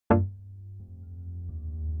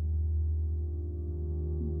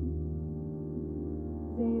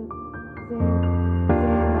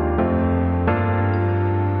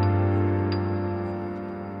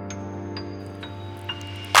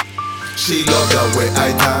She love the way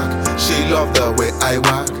I talk, she love the way I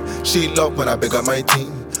walk. She love when I big up my team.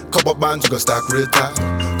 Couple bands we go stack real time.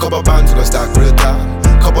 Couple bands we go stack real time.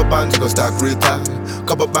 Couple bands we go stack real time.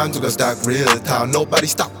 Couple bands we go stack real time. Nobody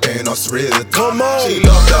stop paying us real time. Come on. She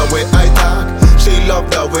love the way I talk, she love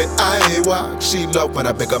the way I walk. She love when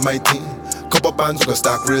I big up my team. Couple bands we go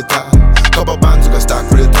stack real time. Couple bands we go stack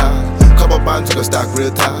real time. Couple bands we go stack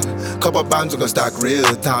real time. Couple bands we go stack real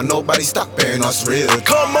time. Nobody stop paying us real time.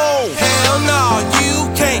 Come on. Hell no,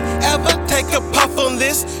 you can't ever take a puff on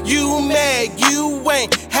this. You mad, you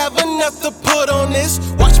ain't have enough to put on this.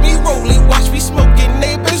 Watch me rolling, watch me smoking.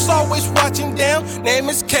 Neighbors always watching down. Name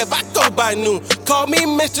is Kev, I go by Noon. Call me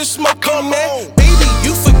Mr. Smoking Man. Baby,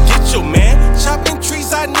 you forget your man. Chopping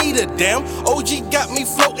trees, I need a damn. OG got me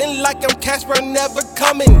floating like I'm Casper, never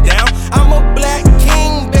coming down. I'm a black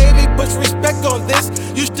king, baby, put respect on this.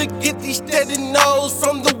 Used to get these steady no's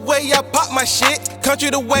from the way I pop my shit. Country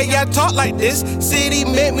the way I talk like this. City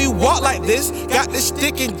made me walk like this. Got this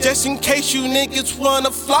sticking just in case you niggas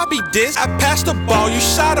wanna floppy disk. I passed the ball, you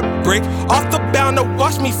shot a brick. Off the bound to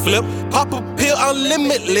watch me flip. Pop a pill, I'm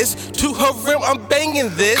limitless. To her rim, I'm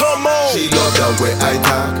banging this. Come on. She love the way I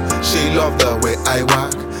talk, she love the way I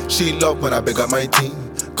walk. She love when I big up my team.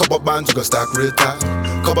 Couple bands we go stack real time.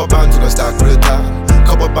 Couple bands we go stack real time.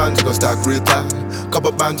 Couple bands we go stack real time.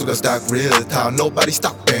 Couple bands we go stack real time. Nobody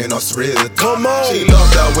stop paying us real time. Come on. She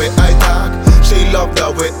love the way I talk, she love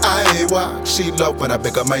the way I walk. She love when I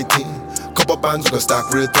big up my team. Couple bands we go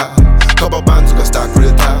stack real time. Couple bands we go stack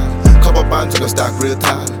real time. Couple bands we go stack real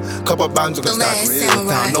time. Couple bands we go stack real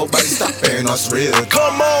time. Nobody stop paying us real time.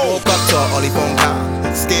 Come on. Woke up to an only phone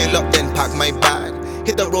call. Scale up, then pack my bag.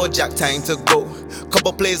 Hit the road, Jack, time to go.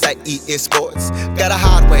 Couple plays like EA Sports. Got a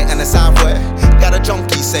hardware and a software. Got a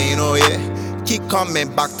junkie saying, oh yeah. Keep coming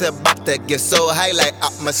back to get so high like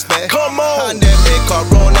atmosphere. Come on. Pandemic,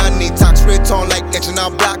 corona, need tax return like H&R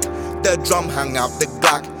Black. The drum hang out the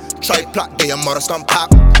Glock. Try plot, the motors come pop.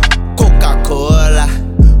 Coca-Cola,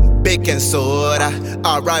 baking soda.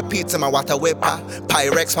 R.I.T.R.T to my water whipper.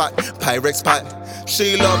 Pyrex pot.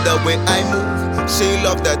 She love the way I move. She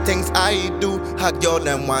love the things I do. Hug your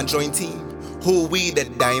them one joint team. Who we the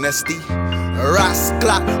dynasty? Ras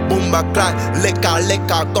clock, boomba clock,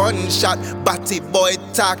 liquor, gunshot. Batty boy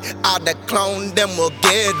talk, all the clown them will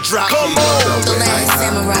get dropped. Come on.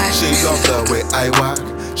 She love the way I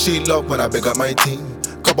walk. She love when I big up my team.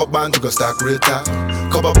 Couple bands we go stack real time.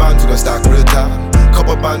 Couple bands we go stack real time.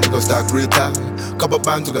 Couple bands we go stack real time. Couple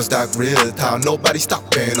bands we go stack real time. Nobody stop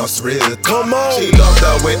paying us real time. Come on. She love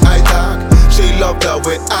the way I talk, she love the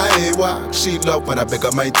way I walk. She love when I big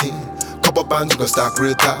up my team. Couple bands we go stack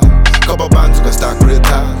real time. Couple bands we go stack real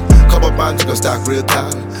time. Couple bands we go stack real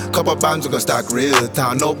time. Couple bands we go stack real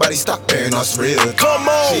time. Nobody stop paying us real time. Come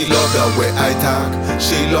on. She love the way I talk,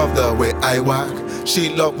 she love the way I walk. She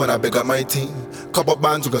love when I big up my team. Couple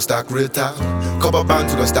bands we go stack real time. Couple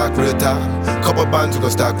bands we go stack real time. Couple bands we go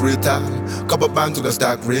stack real time. Couple bands we go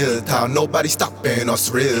stack real time. Nobody stop paying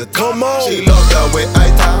us real time. Come on. She love the way I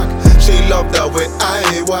talk, she love the way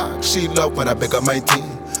I walk. She love when I big up my team.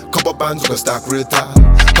 Couple bands we go stack real time.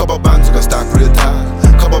 Couple bands we go stack real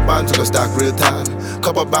time. Couple bands we go stack real time.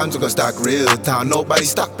 Couple bands we go stack real time. Nobody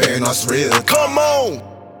stop paying us real time. Come on.